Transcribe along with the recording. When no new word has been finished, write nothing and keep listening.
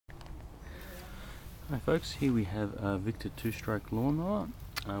Hi folks, here we have a Victa 2-stroke lawnmower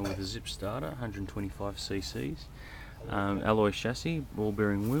with a zip starter, 125 cc's, alloy chassis, ball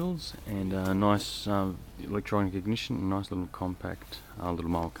bearing wheels, and a nice electronic ignition, a nice little compact little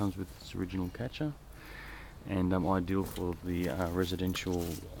mower. Comes with its original catcher, and ideal for the residential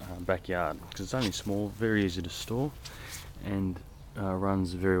backyard because it's only small, very easy to store, and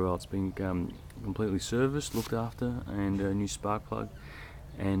runs very well. It's been completely serviced, looked after, and a new spark plug,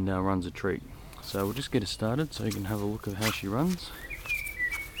 and runs a treat. So we'll just get her started so you can have a look at how she runs.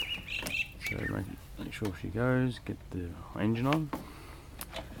 So make sure she goes, get the engine on.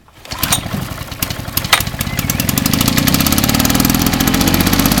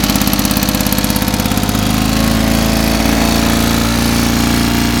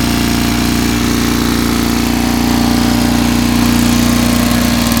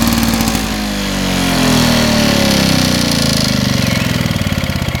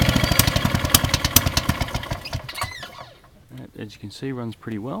 As you can see, runs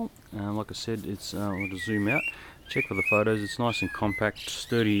pretty well. Like I said, it's I'll just zoom out, check for the photos. It's nice and compact,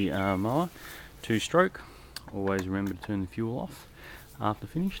 sturdy mower, 2-stroke. Always remember to turn the fuel off after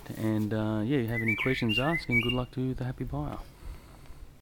finished. And yeah, you have any questions, ask, and good luck to the happy buyer.